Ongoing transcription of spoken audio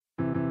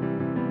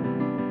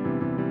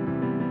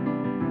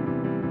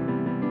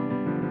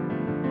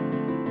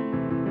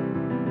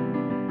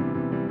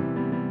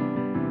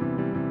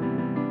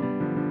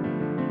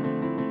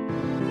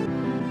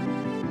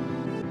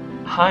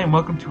Hi, and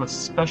welcome to a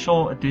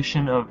special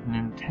edition of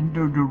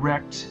Nintendo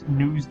Direct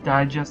News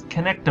Digest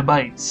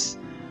Connectibites.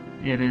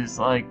 It is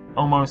like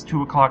almost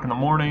 2 o'clock in the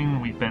morning.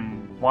 We've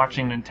been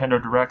watching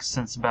Nintendo Direct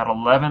since about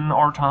 11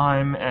 our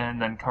time,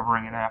 and then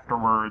covering it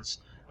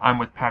afterwards. I'm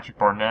with Patrick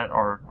Barnett,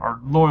 our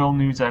loyal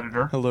news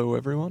editor. Hello,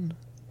 everyone.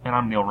 And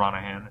I'm Neal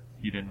Ronahan,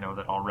 if you didn't know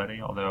that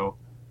already, although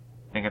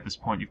I think at this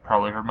point you've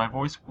probably heard my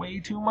voice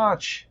way too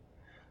much.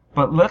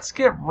 But let's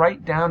get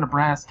right down to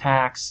brass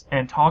tacks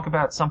and talk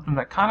about something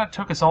that kind of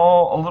took us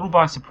all a little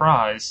by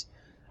surprise,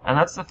 and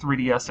that's the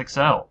 3DS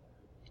XL,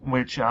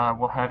 which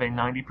will have a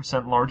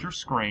 90% larger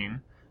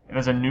screen. It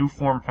has a new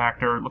form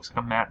factor. It looks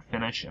like a matte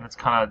finish, and it's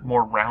kind of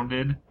more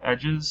rounded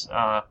edges.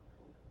 It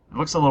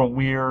looks a little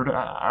weird.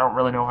 I don't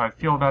really know how I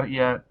feel about it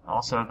yet.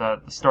 Also,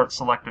 the start,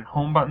 select, and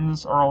home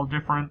buttons are all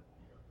different.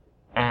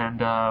 And,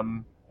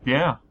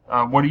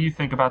 what do you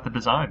think about the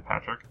design,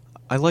 Patrick?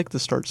 I like the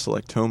start,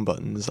 select, home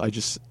buttons.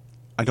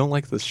 I don't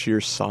like the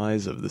sheer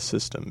size of the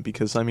system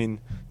because, the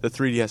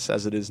 3DS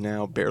as it is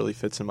now barely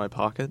fits in my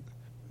pocket.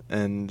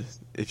 And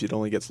if it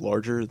only gets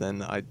larger,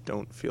 then I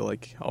don't feel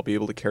like I'll be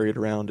able to carry it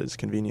around as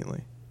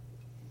conveniently.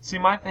 See,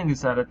 my thing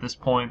is that at this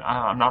point,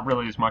 I'm not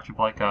really as much of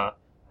like a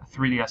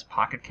 3DS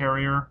pocket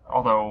carrier,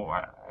 although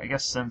I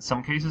guess in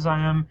some cases I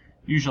am.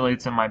 Usually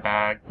it's in my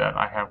bag that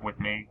I have with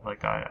me.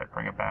 Like I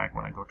bring a bag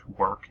when I go to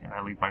work, and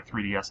I leave my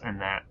 3DS in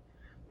that.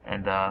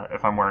 And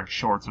if I'm wearing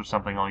shorts or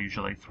something, I'll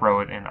usually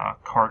throw it in a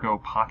cargo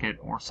pocket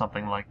or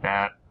something like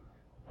that.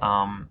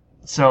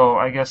 So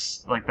I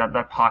guess like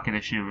that pocket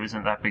issue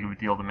isn't that big of a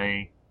deal to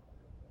me.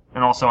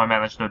 And also I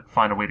managed to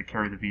find a way to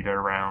carry the Vita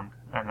around,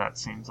 and that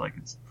seems like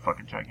it's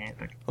fucking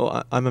gigantic.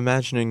 Well, I'm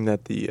imagining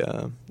that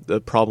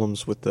the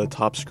problems with the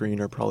top screen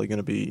are probably going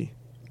to be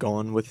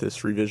gone with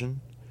this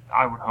revision.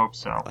 I would hope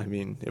so.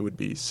 It would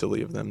be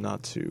silly of them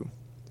not to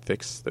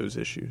fix those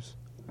issues.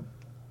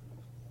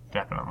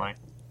 Definitely.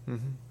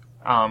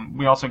 Mm-hmm.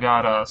 We also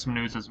got some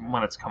news as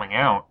when it's coming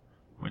out,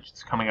 which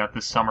is coming out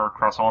this summer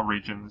across all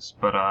regions,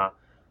 but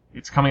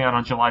it's coming out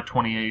on July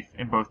 28th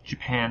in both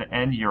Japan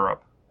and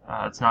Europe.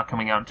 It's not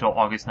coming out until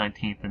August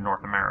 19th in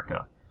North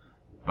America.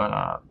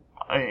 But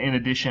in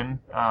addition,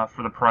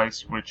 for the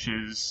price, which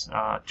is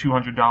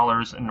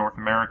 $200 in North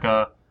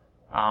America,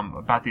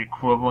 about the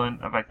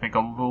equivalent of, I think, a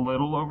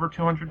little over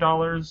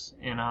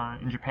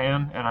 $200 in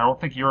Japan, and I don't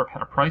think Europe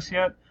had a price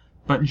yet.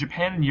 But in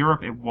Japan and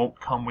Europe, it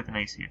won't come with an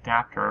AC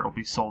adapter. It'll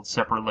be sold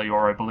separately,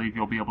 or I believe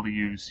you'll be able to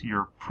use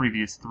your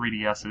previous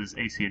 3DS's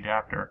AC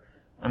adapter.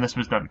 And this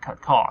was done to cut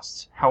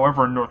costs.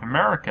 However, in North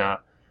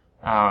America,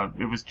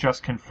 it was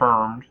just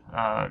confirmed.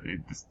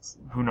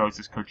 Who knows,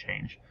 this could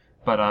change.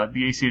 But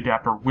the AC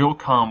adapter will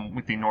come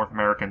with the North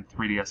American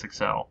 3DS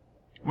XL,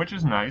 which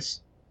is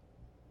nice.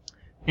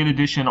 In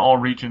addition, all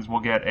regions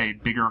will get a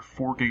bigger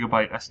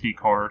 4GB SD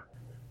card,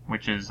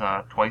 which is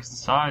twice the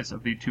size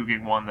of the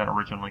 2GB one that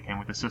originally came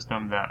with the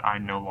system that I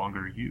no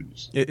longer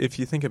use. If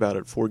you think about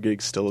it, 4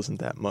 gigs still isn't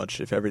that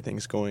much if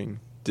everything's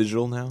going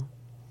digital now.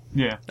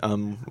 Yeah.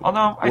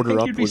 Although, I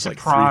think you'd be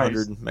surprised.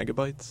 Like 300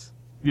 megabytes?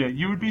 Yeah,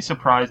 you would be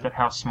surprised at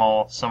how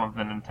small some of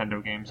the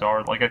Nintendo games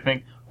are. Like, I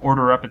think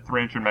Order Up at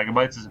 300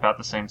 megabytes is about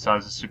the same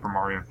size as Super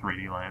Mario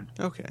 3D Land.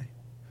 Okay.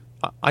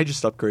 I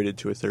just upgraded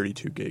to a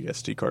 32 gig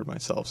SD card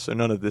myself, so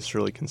none of this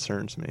really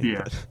concerns me.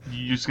 Yeah, but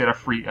you just get a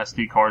free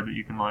SD card that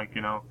you can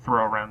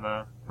throw around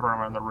the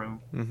room.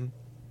 Mm-hmm.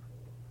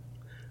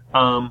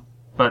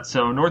 But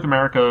so North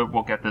America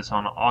will get this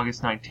on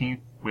August 19th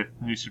with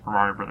New Super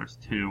Mario Bros.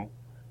 2.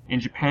 In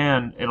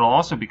Japan, it'll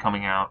also be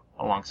coming out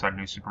alongside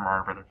New Super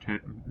Mario Bros. 2.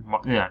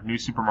 Yeah, New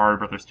Super Mario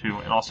Bros. 2,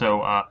 and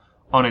also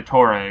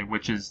Onitore,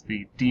 which is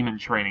the demon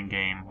training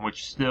game,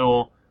 which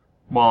still.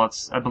 While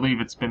I believe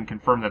it's been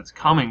confirmed that it's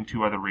coming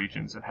to other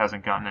regions, it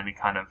hasn't gotten any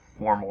kind of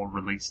formal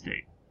release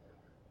date.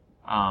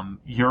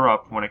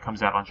 Europe, when it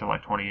comes out on July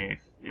 28th,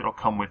 it'll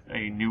come with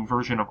a new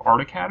version of Art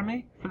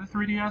Academy for the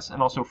 3DS,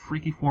 and also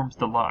Freakyforms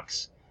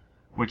Deluxe,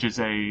 which is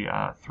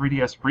a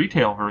 3DS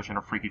retail version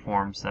of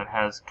Freakyforms that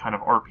has kind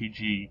of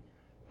RPG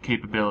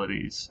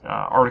capabilities.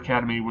 Art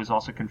Academy was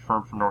also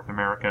confirmed for North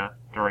America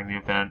during the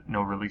event.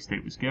 No release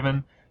date was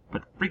given,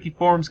 but the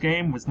Freakyforms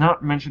game was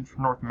not mentioned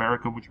for North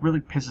America, which really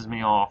pisses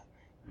me off.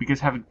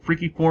 Because having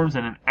Freakyforms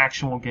in an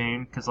actual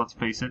game, because let's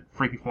face it,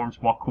 Freakyforms,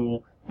 while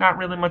cool, not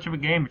really much of a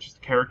game, it's just a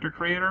character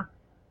creator.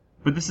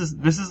 But this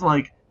is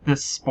like the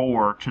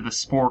spore to the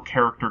spore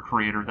character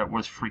creator that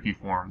was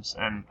Freakyforms,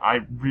 and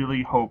I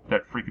really hope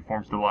that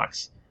Freakyforms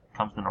Deluxe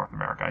comes to North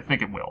America. I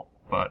think it will,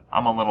 but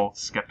I'm a little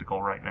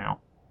skeptical right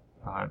now.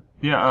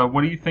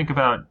 What do you think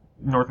about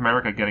North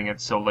America getting it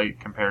so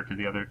late compared to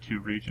the other two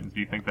regions? Do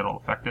you think that'll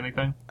affect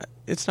anything?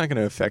 It's not going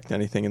to affect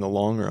anything in the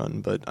long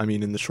run, but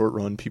in the short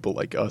run, people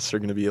like us are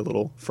going to be a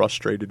little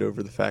frustrated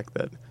over the fact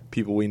that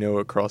people we know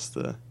across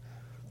the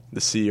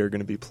sea are going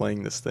to be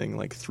playing this thing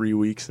like 3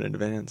 weeks in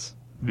advance.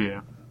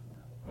 Yeah.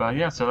 But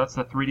yeah, so that's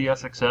the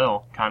 3DS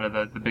XL, kind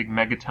of the big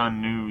megaton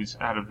news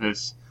out of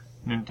this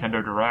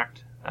Nintendo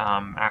Direct.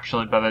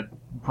 Actually,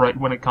 right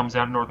when it comes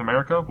out in North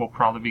America, we'll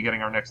probably be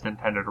getting our next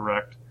Nintendo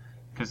Direct,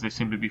 because they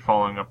seem to be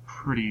following a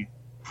pretty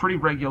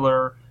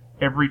regular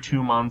every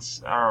 2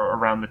 months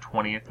around the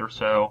 20th or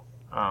so.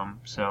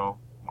 So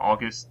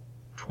August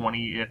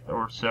 20th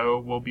or so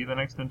will be the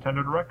next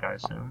Nintendo Direct, I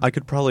assume. I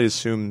could probably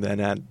assume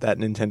then at that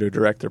Nintendo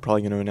Direct they're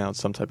probably going to announce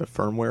some type of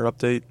firmware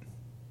update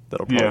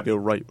that'll probably go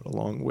right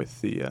along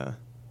with the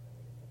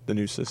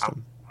new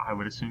system. I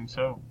would assume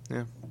so.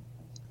 Yeah.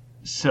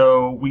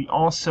 So we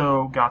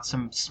also got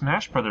some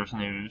Smash Brothers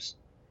news,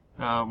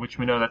 which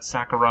we know that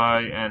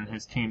Sakurai and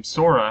his team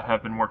Sora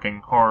have been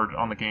working hard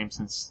on the game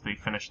since they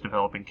finished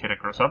developing Kid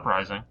Icarus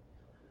Uprising.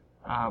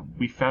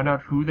 We found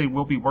out who they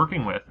will be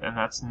working with, and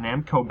that's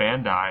Namco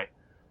Bandai.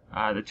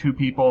 The two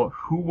people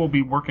who will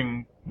be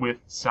working with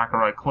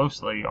Sakurai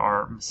closely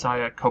are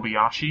Masaya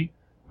Kobayashi,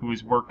 who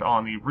has worked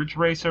on the Ridge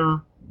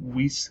Racer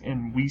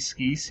and Wii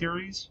Ski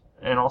series,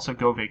 and also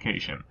Go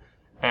Vacation.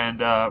 And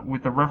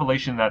with the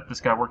revelation that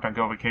this guy worked on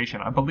Go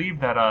Vacation, I believe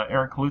that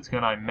Aaron Kalutzka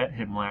and I met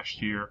him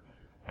last year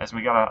as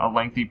we got a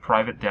lengthy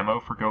private demo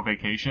for Go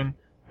Vacation,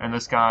 and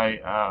this guy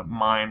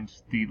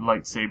mimed the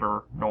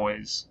lightsaber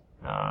noise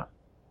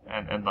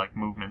and like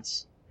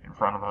movements in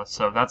front of us.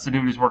 So that's the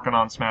dude who's working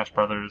on Smash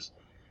Brothers.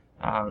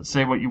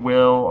 Say what you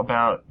will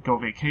about Go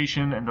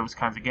Vacation and those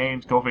kinds of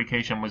games. Go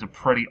Vacation was a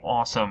pretty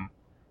awesome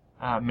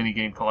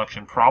minigame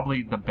collection,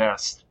 probably the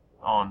best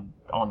on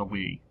the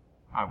Wii,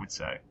 I would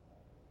say.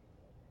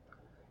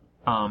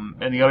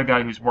 And the other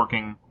guy who's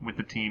working with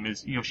the team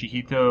is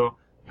Yoshihito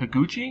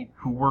Higuchi,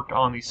 who worked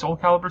on the Soul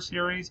Calibur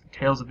series,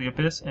 Tales of the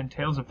Abyss, and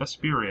Tales of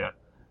Vesperia.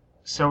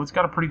 So it's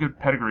got a pretty good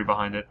pedigree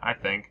behind it, I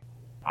think.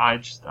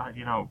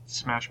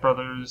 Smash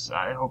Brothers,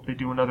 I hope they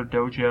do another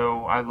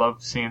dojo. I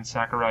love seeing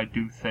Sakurai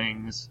do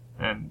things,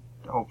 and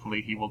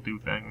hopefully he will do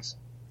things.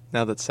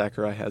 Now that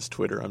Sakurai has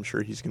Twitter, I'm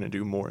sure he's going to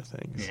do more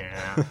things.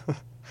 Yeah.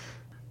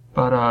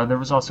 But there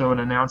was also an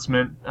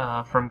announcement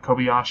from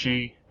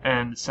Kobayashi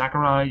and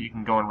Sakurai. You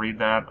can go and read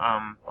that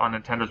on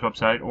Nintendo's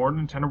website or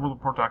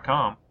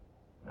NintendoWorldReport.com.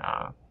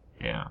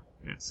 Yeah,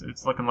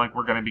 it's looking like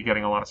we're going to be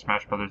getting a lot of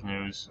Smash Brothers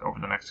news over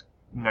the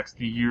next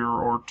year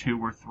or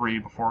 2 or 3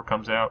 before it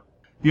comes out.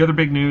 The other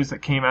big news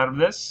that came out of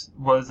this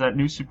was that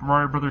New Super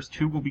Mario Bros.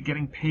 2 will be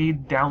getting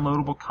paid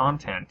downloadable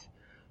content.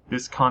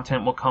 This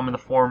content will come in the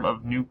form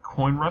of new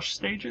Coin Rush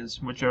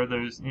stages, which are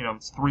those,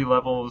 it's 3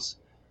 levels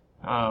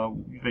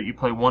that you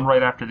play one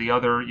right after the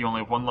other. You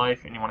only have 1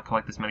 life, and you want to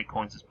collect as many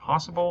coins as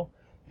possible.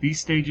 These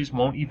stages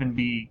won't even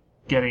be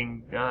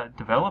getting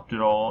developed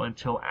at all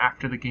until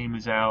after the game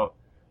is out,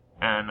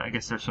 and I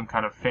guess there's some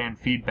kind of fan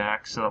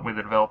feedback, so that way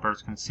the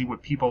developers can see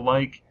what people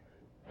like,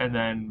 and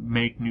then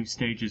make new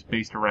stages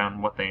based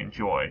around what they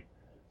enjoy.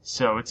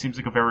 So it seems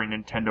like a very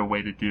Nintendo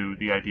way to do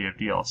the idea of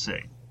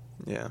DLC.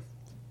 Yeah.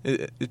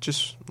 It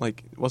just,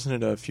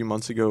 wasn't it a few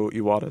months ago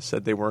Iwata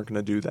said they weren't going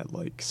to do that,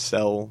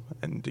 sell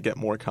and to get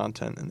more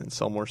content and then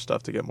sell more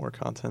stuff to get more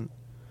content?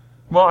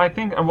 Well, I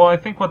think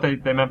what they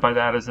meant by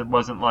that is it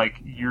wasn't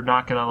you're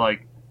not going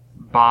to,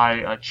 buy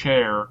a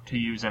chair to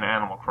use in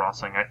Animal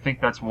Crossing. I think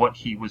that's what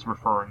he was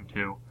referring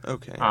to.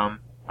 Okay.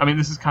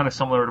 This is kind of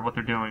similar to what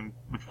they're doing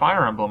with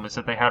Fire Emblem, is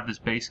that they have this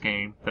base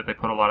game that they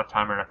put a lot of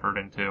time and effort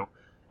into,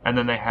 and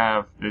then they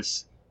have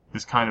this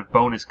kind of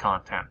bonus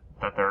content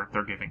that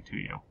they're giving to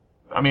you.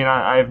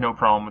 I have no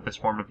problem with this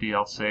form of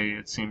DLC.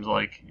 It seems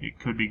like it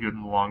could be good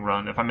in the long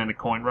run. If I'm into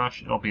Coin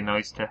Rush, it'll be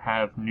nice to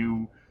have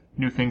new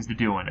things to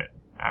do in it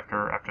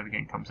after the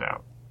game comes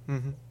out.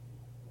 Mm-hmm.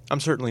 I'm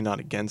certainly not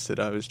against it.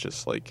 I was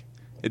just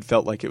it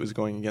felt like it was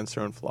going against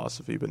their own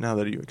philosophy, but now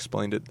that you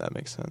explained it, that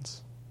makes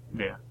sense.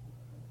 Yeah.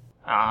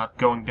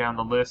 Going down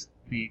the list,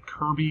 the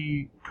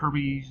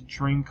Kirby's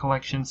Dream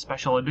Collection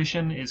Special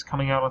Edition is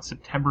coming out on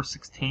September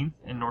 16th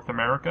in North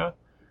America.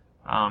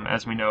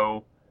 As we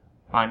know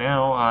by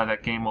now, the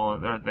game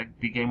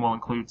will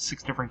include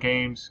 6 different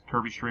games: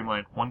 Kirby's Dream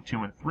Land 1,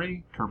 2, and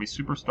 3, Kirby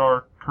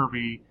Superstar,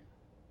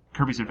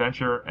 Kirby's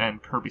Adventure,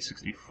 and Kirby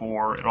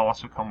 64. It'll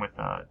also come with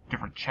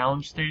different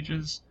challenge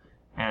stages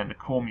and a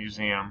cool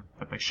museum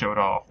that they showed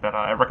off. That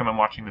I recommend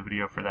watching the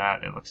video for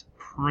that. It looks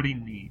pretty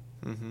neat.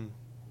 Mm-hmm.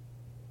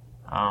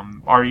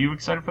 Are you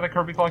excited for the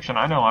Kirby collection?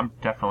 I know I'm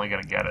definitely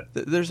going to get it.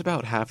 There's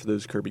about half of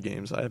those Kirby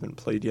games I haven't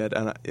played yet,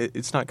 and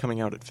it's not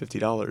coming out at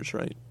 $50,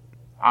 right?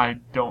 I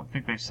don't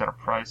think they've set a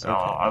price, okay,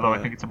 although I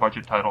think it's a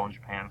budget title in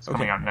Japan. It's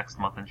coming out next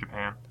month in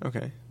Japan.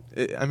 Okay.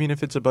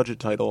 If it's a budget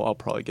title, I'll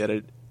probably get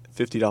it.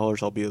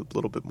 $50, I'll be a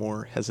little bit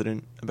more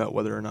hesitant about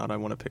whether or not I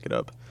want to pick it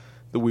up.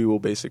 The Wii will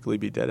basically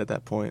be dead at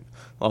that point.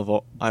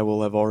 I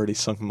will have already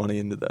sunk money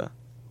into the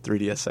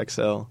 3DS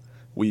XL.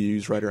 Wii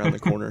U's right around the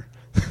corner.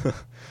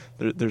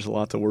 There's a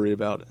lot to worry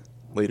about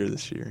later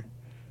this year.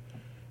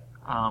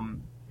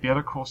 The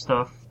other cool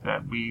stuff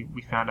that we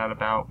found out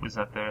about was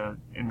that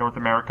in North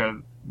America,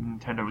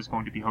 Nintendo is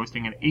going to be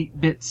hosting an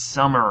 8-bit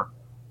summer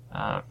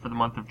for the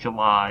month of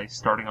July,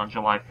 starting on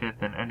July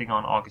 5th and ending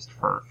on August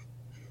 1st.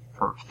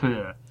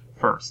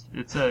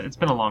 It's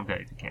been a long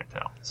day, if you can't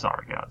tell.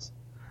 Sorry, guys.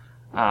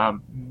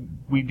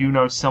 We do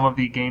know some of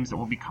the games that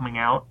will be coming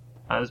out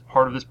as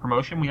part of this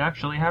promotion. We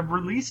actually have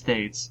release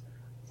dates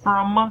for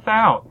a month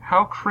out.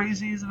 How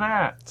crazy is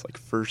that? It's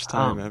first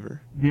time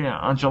ever. Yeah,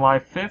 on July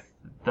 5th,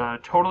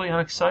 totally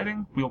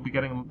unexciting, we'll be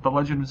getting The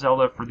Legend of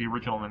Zelda for the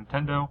original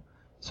Nintendo,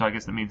 so I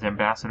guess that means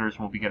Ambassadors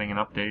will be getting an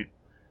update.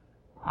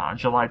 On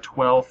July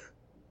 12th,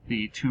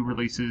 the 2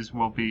 releases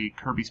will be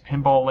Kirby's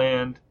Pinball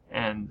Land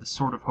and The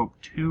Sword of Hope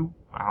 2.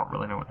 I don't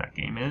really know what that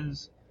game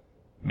is.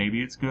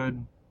 Maybe it's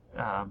good.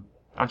 On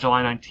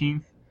July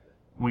 19th,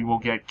 we will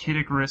get Kid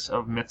Icarus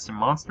of Myths and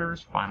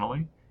Monsters,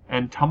 finally,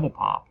 and Tumble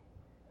Pop.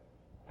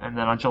 And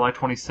then on July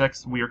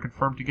 26th, we are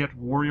confirmed to get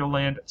Wario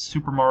Land,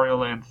 Super Mario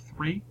Land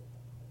 3.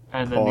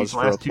 And then Pause these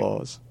last for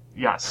applause.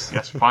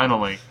 Yes,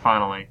 finally.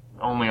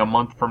 Only a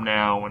month from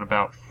now and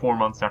about 4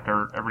 months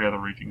after every other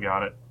region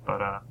got it.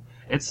 But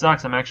it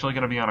sucks. I'm actually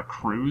going to be on a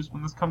cruise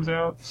when this comes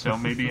out, so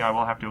maybe I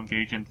will have to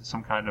engage into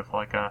some kind of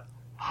like a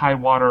high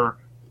water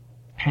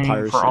paying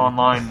Piracy. for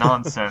online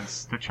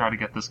nonsense to try to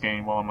get this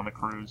game while I'm on the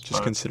cruise.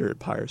 Just consider it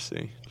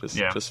piracy.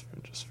 Just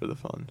for the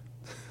fun.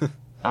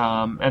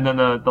 And then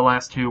the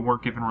last 2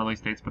 weren't given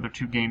release dates, but they're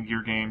 2 Game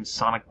Gear games,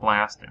 Sonic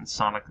Blast and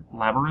Sonic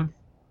Labyrinth.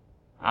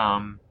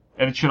 And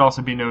it should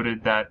also be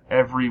noted that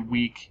every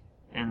week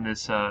in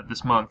this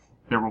month,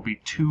 there will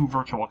be 2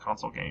 Virtual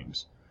Console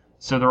games.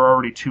 So there are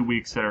already 2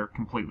 weeks that are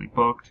completely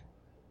booked.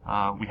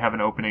 We have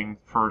an opening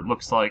for, it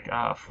looks like,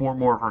 4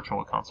 more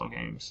Virtual Console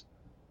games.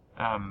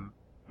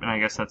 And I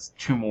guess that's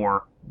 2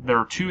 more. There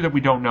are 2 that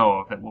we don't know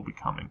of that will be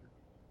coming.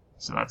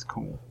 So that's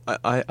cool.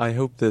 I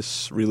hope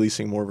this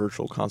releasing more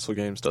Virtual Console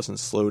games doesn't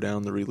slow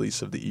down the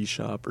release of the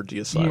eShop or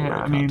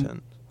DSiWare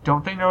content.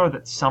 Don't they know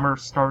that summer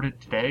started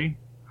today?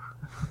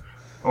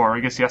 Or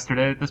I guess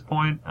yesterday at this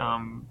point.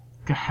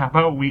 How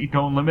about we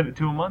don't limit it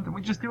to a month and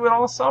we just do it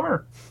all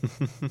summer?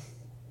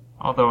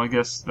 Although I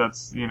guess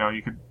that's, you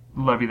could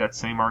levy that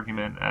same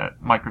argument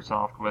at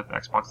Microsoft with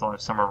Xbox Live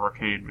Summer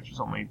Arcade, which is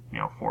only,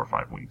 4 or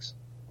 5 weeks.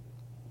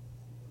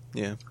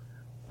 Yeah.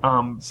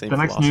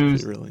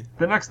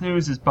 The next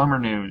news is bummer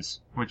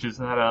news, which is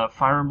that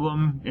Fire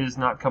Emblem is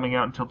not coming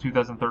out until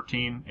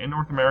 2013 in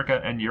North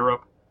America and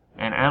Europe,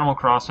 and Animal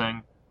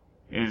Crossing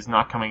is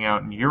not coming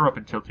out in Europe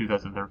until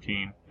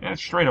 2013. And it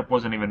straight up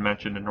wasn't even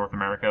mentioned in North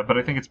America, but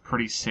I think it's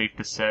pretty safe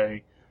to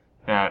say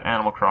that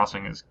Animal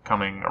Crossing is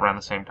coming around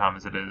the same time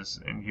as it is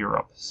in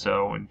Europe,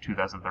 so in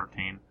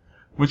 2013.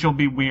 Which will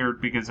be weird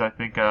because I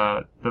think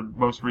the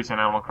most recent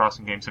Animal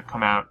Crossing games have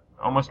come out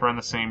almost around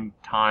the same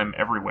time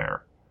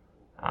everywhere.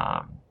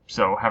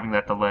 So having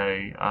that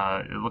delay,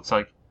 it looks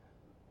like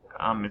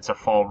it's a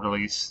fall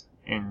release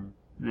in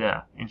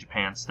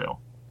Japan still.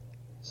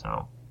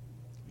 So,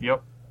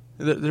 yep.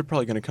 They're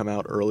probably going to come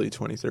out early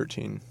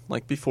 2013,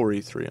 like before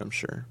E3, I'm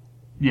sure.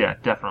 Yeah,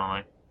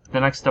 definitely. The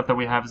next stuff that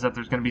we have is that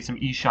there's going to be some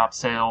eShop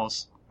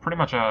sales pretty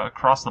much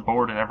across the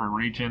board in every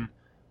region.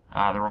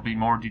 There will be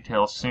more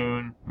details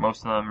soon.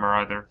 Most of them are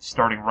either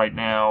starting right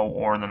now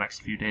or in the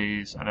next few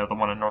days. I know the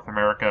one in North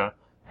America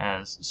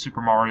has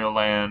Super Mario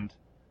Land.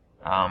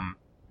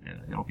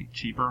 It'll be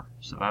cheaper,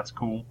 so that's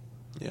cool.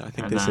 Yeah, I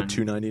think they said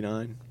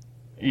 $2.99.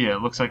 Yeah,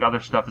 it looks like other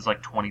stuff is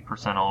like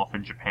 20% off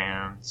in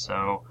Japan,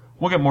 so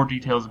we'll get more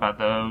details about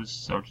those,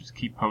 so just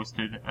keep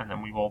posted, and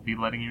then we will be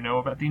letting you know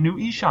about the new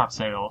eShop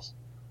sales,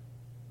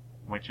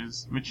 which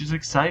is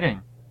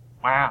exciting.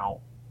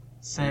 Wow.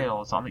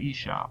 Sales on the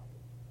eShop.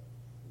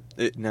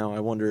 Now,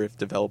 I wonder if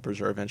developers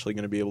are eventually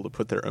going to be able to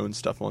put their own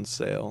stuff on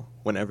sale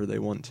whenever they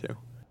want to.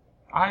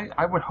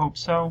 I would hope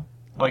so.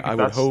 I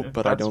would hope,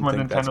 but I don't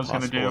think that's possible.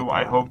 That's what Nintendo's going to do.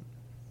 I hope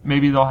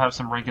maybe they'll have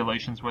some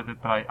regulations with it,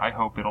 but I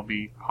hope it'll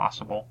be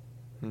possible.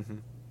 Mm-hmm.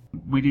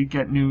 We did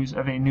get news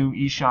of a new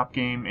eShop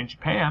game in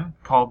Japan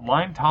called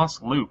Line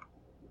Toss Loop,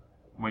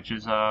 which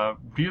is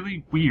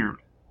really weird.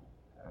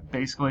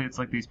 Basically, it's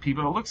like these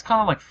people. It looks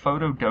kind of like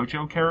Photo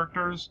Dojo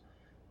characters,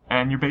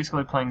 and you're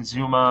basically playing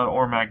Zuma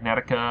or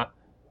Magnetica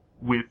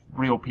with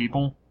real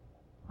people.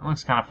 It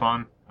looks kind of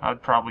fun.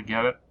 I'd probably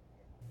get it.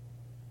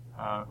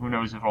 Who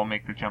knows if I'll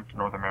make the jump to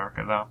North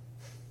America, though.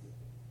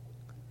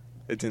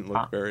 It didn't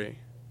look very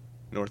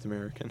North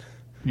American.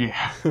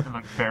 Yeah, it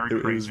looked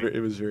very crazy. It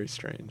was very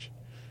strange.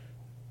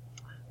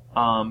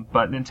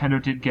 But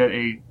Nintendo did get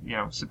a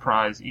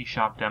surprise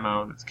eShop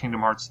demo that's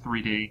Kingdom Hearts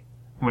 3D,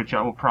 which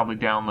I will probably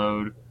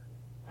download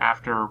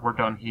after we're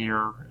done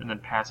here and then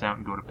pass out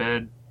and go to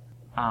bed.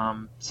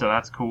 So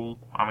that's cool.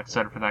 I'm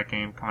excited for that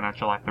game coming out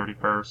July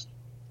 31st.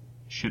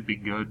 Should be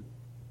good.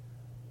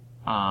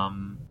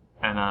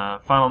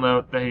 And final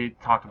note, they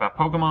talked about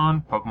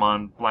Pokemon.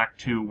 Pokemon Black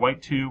 2,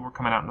 White 2 were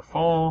coming out in the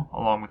fall,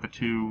 along with the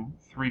 2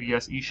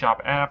 3DS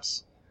eShop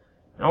apps.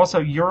 And also,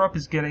 Europe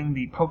is getting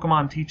the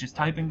Pokemon Teaches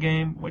Typing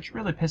game, which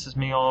really pisses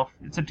me off.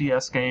 It's a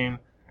DS game.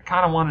 I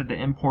kind of wanted to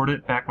import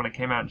it back when it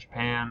came out in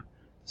Japan,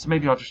 so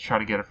maybe I'll just try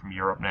to get it from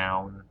Europe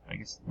now, and I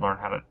guess learn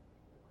how to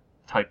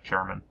type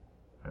German.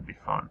 That'd be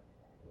fun.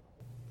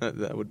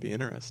 That would be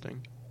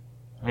interesting.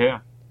 Yeah.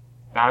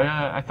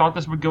 I thought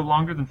this would go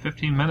longer than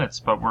 15 minutes,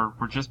 but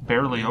we're just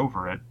barely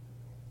over it.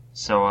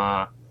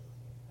 So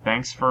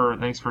thanks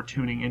for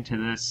tuning into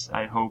this.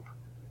 I hope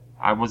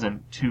I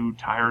wasn't too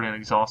tired and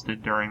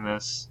exhausted during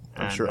this.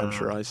 I'm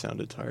sure I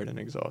sounded tired and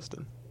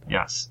exhausted.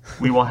 Yes.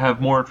 We will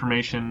have more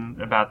information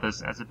about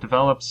this as it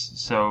develops,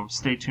 so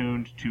stay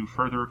tuned to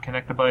further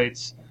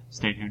Connectibites,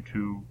 Stay tuned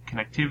to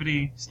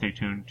Connectivity. Stay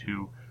tuned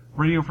to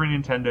Radio Free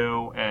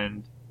Nintendo.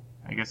 And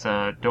I guess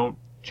don't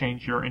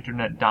change your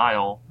internet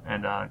dial.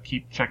 And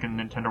keep checking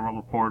Nintendo World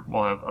Report.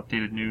 We'll have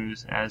updated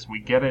news as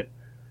we get it.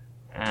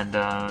 And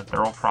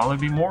there will probably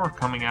be more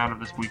coming out of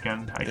this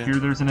weekend. I hear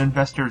there's an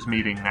investors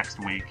meeting next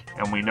week,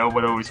 and we know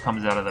what always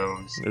comes out of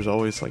those. There's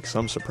always like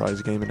some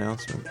surprise game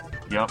announcement.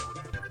 Yep.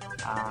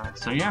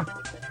 So yeah,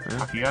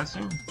 talk to you guys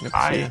soon. Yep,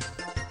 bye.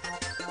 see ya.